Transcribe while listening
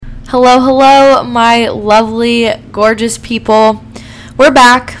Hello, hello, my lovely, gorgeous people. We're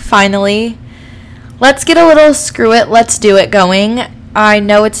back, finally. Let's get a little screw it, let's do it going. I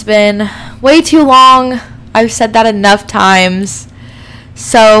know it's been way too long. I've said that enough times.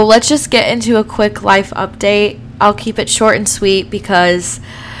 So let's just get into a quick life update. I'll keep it short and sweet because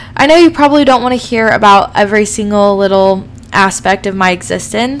I know you probably don't want to hear about every single little aspect of my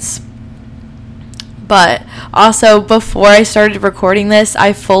existence. But also, before I started recording this,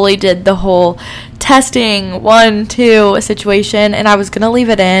 I fully did the whole testing 1, 2 situation, and I was going to leave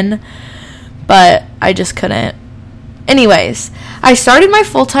it in, but I just couldn't. Anyways, I started my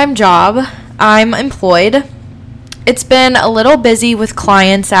full-time job. I'm employed. It's been a little busy with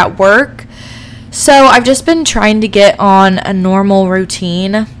clients at work, so I've just been trying to get on a normal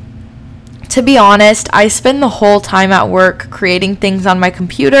routine. To be honest, I spend the whole time at work creating things on my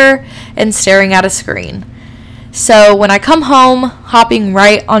computer and staring at a screen. So when I come home, hopping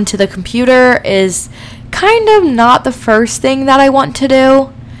right onto the computer is kind of not the first thing that I want to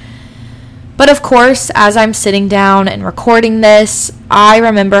do. But of course, as I'm sitting down and recording this, I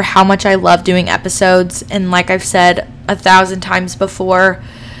remember how much I love doing episodes. And like I've said 1,000 times before,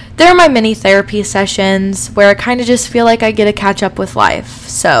 they're my mini therapy sessions where I kind of just feel like I get to catch up with life.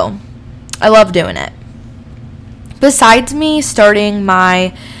 So I love doing it. Besides me starting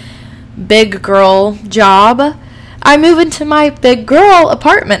my big girl job, I move into my big girl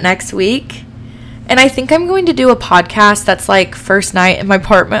apartment next week. And I think I'm going to do a podcast that's like first night in my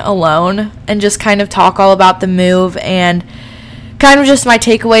apartment alone and just kind of talk all about the move and kind of just my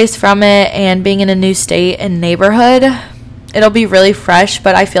takeaways from it and being in a new state and neighborhood. It'll be really fresh,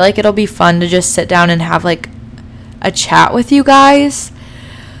 but I feel like it'll be fun to just sit down and have like a chat with you guys.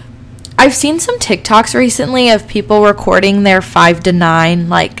 I've seen some TikToks recently of people recording their 5 to 9,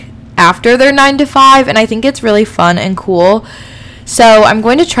 like after their 9 to 5, and I think it's really fun and cool. So I'm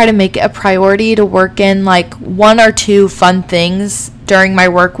going to try to make it a priority to work in like 1 or 2 fun things during my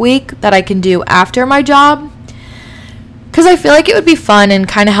work week that I can do after my job. Because I feel like it would be fun and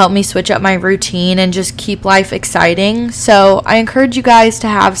kind of help me switch up my routine and just keep life exciting. So I encourage you guys to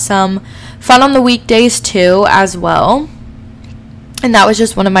have some fun on the weekdays too as well. And that was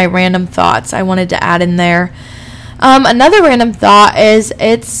just one of my random thoughts I wanted to add in there. Another random thought is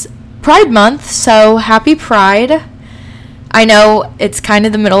it's Pride Month, so happy Pride. I know it's kind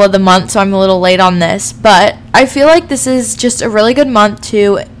of the middle of the month, so I'm a little late on this, but I feel like this is just a really good month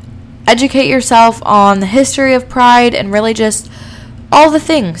to educate yourself on the history of Pride and really just all the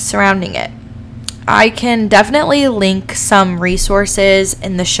things surrounding it. I can definitely link some resources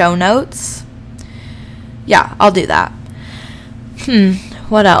in the show notes. Yeah, I'll do that.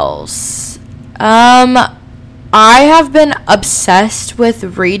 What else? I have been obsessed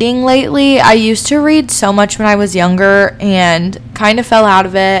with reading lately. I used to read so much when I was younger and kind of fell out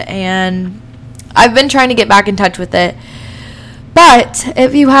of it, and I've been trying to get back in touch with it. But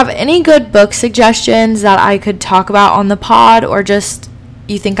if you have any good book suggestions that I could talk about on the pod or just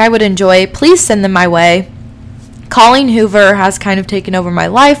you think I would enjoy, please send them my way. Colleen Hoover has kind of taken over my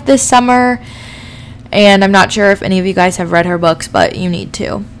life this summer, and I'm not sure if any of you guys have read her books, but you need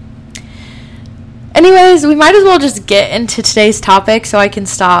to. Anyways, we might as well just get into today's topic so I can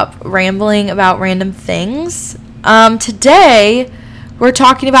stop rambling about random things. Today, we're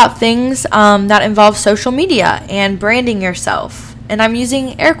talking about things that involve social media and branding yourself. And I'm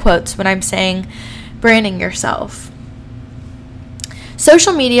using air quotes when I'm saying branding yourself.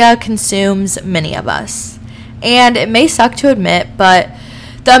 Social media consumes many of us. And it may suck to admit, but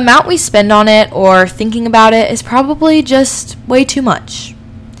the amount we spend on it or thinking about it is probably just way too much.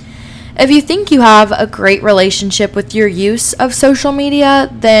 If you think you have a great relationship with your use of social media,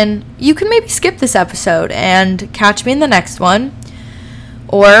 then you can maybe skip this episode and catch me in the next one.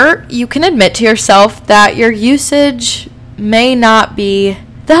 Or you can admit to yourself that your usage may not be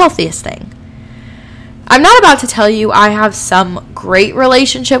the healthiest thing. I'm not about to tell you I have some great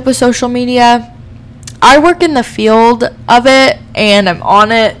relationship with social media. I work in the field of it, and I'm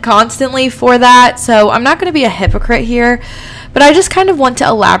on it constantly for that, so I'm not going to be a hypocrite here, but I just kind of want to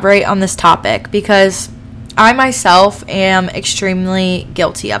elaborate on this topic because I myself am extremely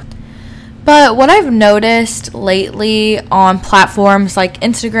guilty of it. But what I've noticed lately on platforms like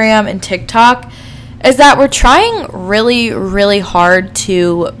Instagram and TikTok is that we're trying really, really hard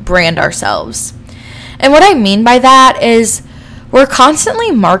to brand ourselves. And what I mean by that is we're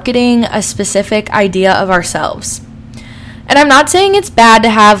constantly marketing a specific idea of ourselves. And I'm not saying it's bad to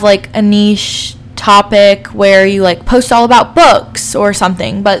have like a niche topic where you like post all about books or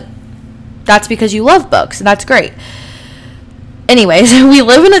something, but that's because you love books, and that's great. Anyways, we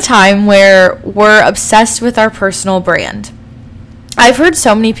live in a time where we're obsessed with our personal brand. I've heard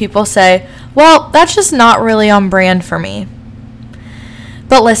so many people say, well, that's just not really on brand for me.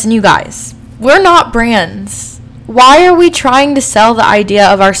 But listen, you guys, we're not brands. Why are we trying to sell the idea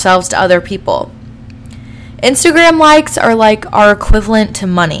of ourselves to other people? Instagram likes are like our equivalent to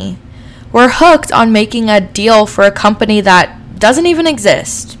money. We're hooked on making a deal for a company that doesn't even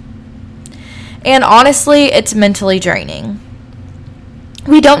exist. And honestly, it's mentally draining.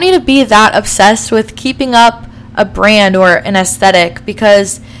 We don't need to be that obsessed with keeping up a brand or an aesthetic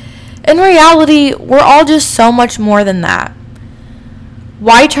because in reality, we're all just so much more than that.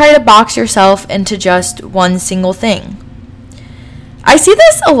 Why try to box yourself into just one single thing? I see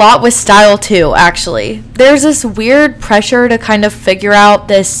this a lot with style too, actually. There's this weird pressure to kind of figure out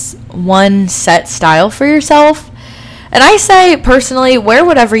this one set style for yourself. And I say, personally, wear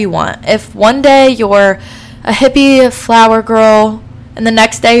whatever you want. If one day you're a hippie flower girl and the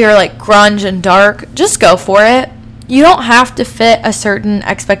next day you're like grunge and dark, just go for it. You don't have to fit a certain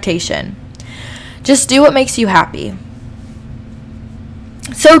expectation. Just do what makes you happy.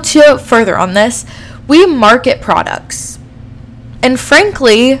 So to further on this, we market products. And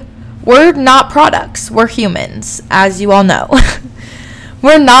frankly, we're not products. We're humans, as you all know.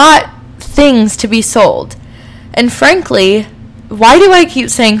 We're not things to be sold. And frankly, why do I keep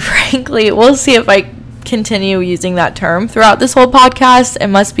saying frankly? We'll see if I continue using that term throughout this whole podcast. It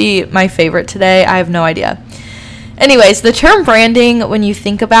must be my favorite today. I have no idea. Anyways, the term branding, when you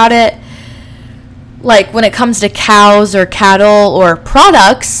think about it, like when it comes to cows or cattle or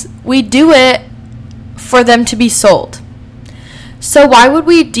products, we do it for them to be sold. So why would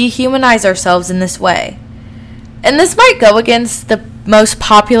we dehumanize ourselves in this way? And this might go against the most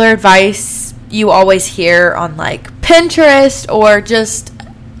popular advice you always hear on like Pinterest or just,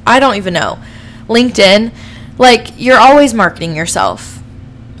 I don't even know, LinkedIn. Like, you're always marketing yourself.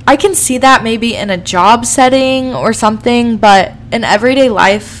 I can see that maybe in a job setting or something, but in everyday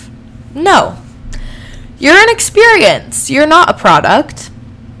life, no. You're an experience. You're not a product.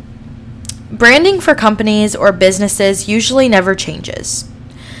 Branding for companies or businesses usually never changes.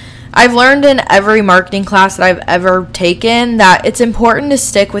 I've learned in every marketing class that I've ever taken that it's important to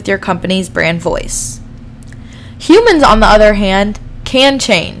stick with your company's brand voice. Humans, on the other hand, can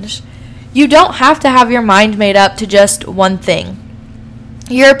change. You don't have to have your mind made up to just one thing.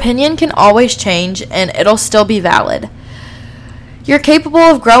 Your opinion can always change and it'll still be valid. You're capable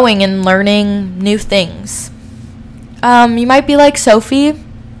of growing and learning new things. You might be like, Sophie,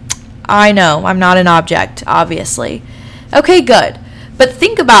 I know, I'm not an object, obviously. Okay, good. But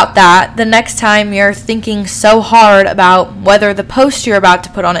think about that the next time you're thinking so hard about whether the post you're about to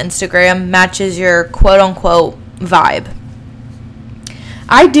put on Instagram matches your quote-unquote vibe.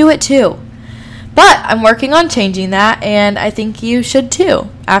 I do it too. But I'm working on changing that, and I think you should too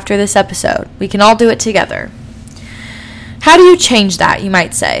after this episode. We can all do it together. How do you change that, you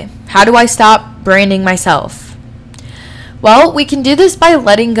might say? How do I stop branding myself? Well, we can do this by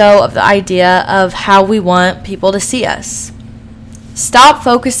letting go of the idea of how we want people to see us. Stop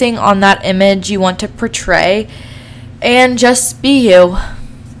focusing on that image you want to portray and just be you.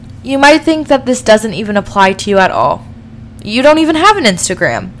 You might think that this doesn't even apply to you at all. You don't even have an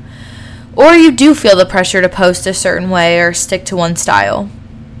Instagram. Or you do feel the pressure to post a certain way or stick to one style.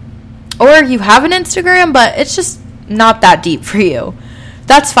 Or you have an Instagram, but it's just not that deep for you.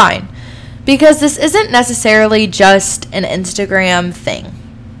 That's fine. Because this isn't necessarily just an Instagram thing.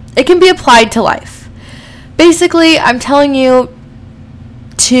 It can be applied to life. Basically, I'm telling you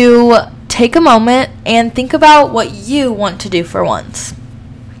to take a moment and think about what you want to do for once.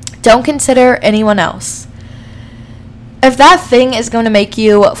 Don't consider anyone else. If that thing is going to make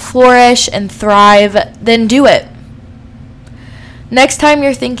you flourish and thrive, then do it. Next time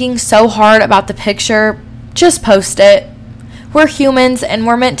you're thinking so hard about the picture, just post it. We're humans and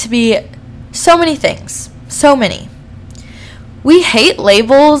we're meant to be so many things. So many. We hate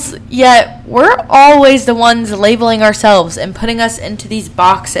labels, yet we're always the ones labeling ourselves and putting us into these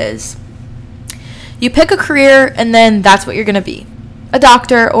boxes. You pick a career and then that's what you're going to be. A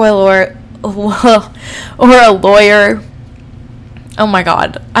doctor or a lawyer. Oh my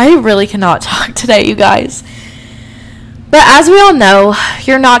God, I really cannot talk today, you guys. But as we all know,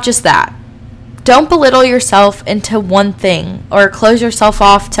 you're not just that. Don't belittle yourself into one thing or close yourself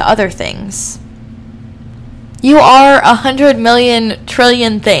off to other things. You are 100 million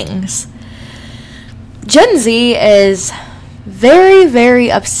trillion things. Gen Z is very, very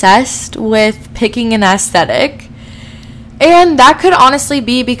obsessed with picking an aesthetic. And that could honestly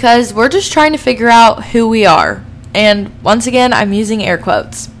be because we're just trying to figure out who we are. And once again, I'm using air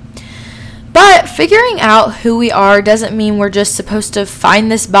quotes. But figuring out who we are doesn't mean we're just supposed to find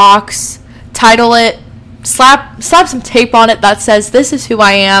this box, title it, slap some tape on it that says this is who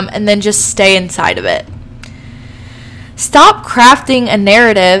I am, and then just stay inside of it. Stop crafting a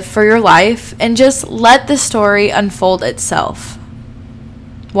narrative for your life and just let the story unfold itself.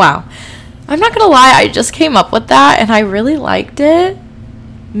 Wow. I'm not going to lie, I just came up with that and I really liked it.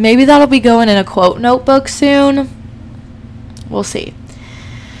 Maybe that'll be going in a quote notebook soon. We'll see.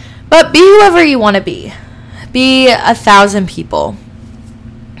 But be whoever you want to be. Be 1,000 people.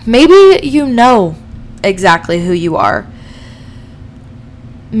 Maybe you know exactly who you are.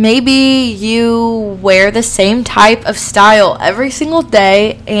 Maybe you wear the same type of style every single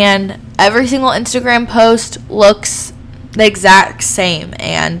day and every single Instagram post looks the exact same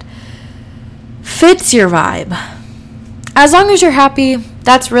and fits your vibe. As long as you're happy,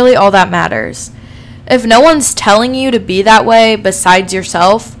 that's really all that matters. If no one's telling you to be that way besides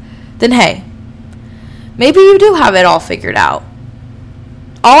yourself, then hey, maybe you do have it all figured out.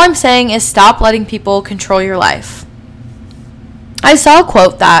 All I'm saying is stop letting people control your life. I saw a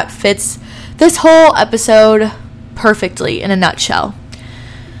quote that fits this whole episode perfectly in a nutshell.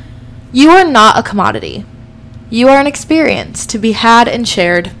 You are not a commodity. You are an experience to be had and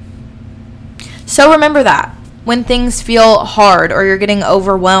shared. So remember that when things feel hard or you're getting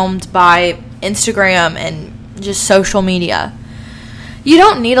overwhelmed by Instagram and just social media. You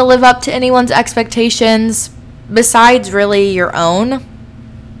don't need to live up to anyone's expectations besides really your own.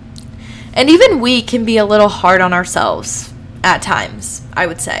 And even we can be a little hard on ourselves at times, I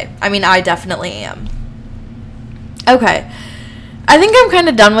would say. I mean, I definitely am. Okay. I think I'm kind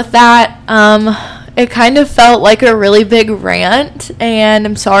of done with that. It kind of felt like a really big rant, and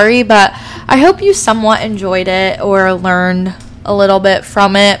I'm sorry, but I hope you somewhat enjoyed it or learned a little bit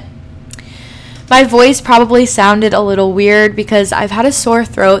from it. My voice probably sounded a little weird because I've had a sore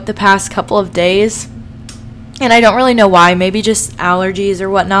throat the past couple of days, and I don't really know why, maybe just allergies or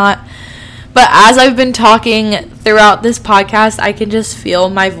whatnot. But as I've been talking throughout this podcast, I can just feel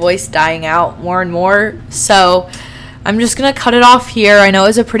my voice dying out more and more. So I'm just going to cut it off here. I know it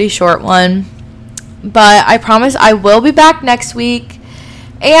was a pretty short one, but I promise I will be back next week.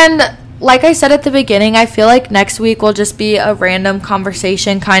 And like I said at the beginning, I feel like next week will just be a random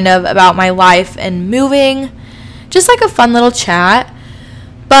conversation kind of about my life and moving. Just like a fun little chat.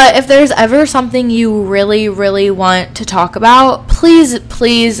 But if there's ever something you really, really want to talk about, please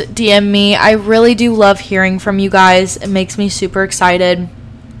DM me. I really do love hearing from you guys. It makes me super excited.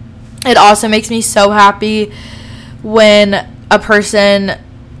 It also makes me so happy when a person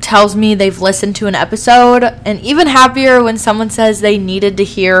tells me they've listened to an episode, and even happier when someone says they needed to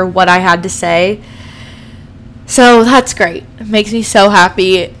hear what I had to say. So that's great. It makes me so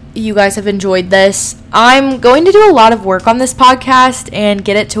happy you guys have enjoyed this. I'm going to do a lot of work on this podcast and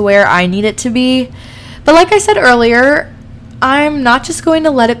get it to where I need it to be. But like I said earlier, I'm not just going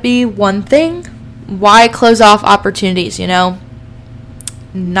to let it be one thing. Why close off opportunities, you know?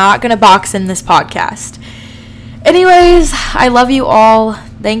 Not going to box in this podcast. Anyways, I love you all.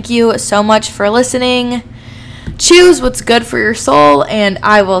 Thank you so much for listening. Choose what's good for your soul, and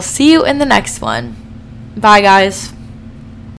I will see you in the next one. Bye, guys.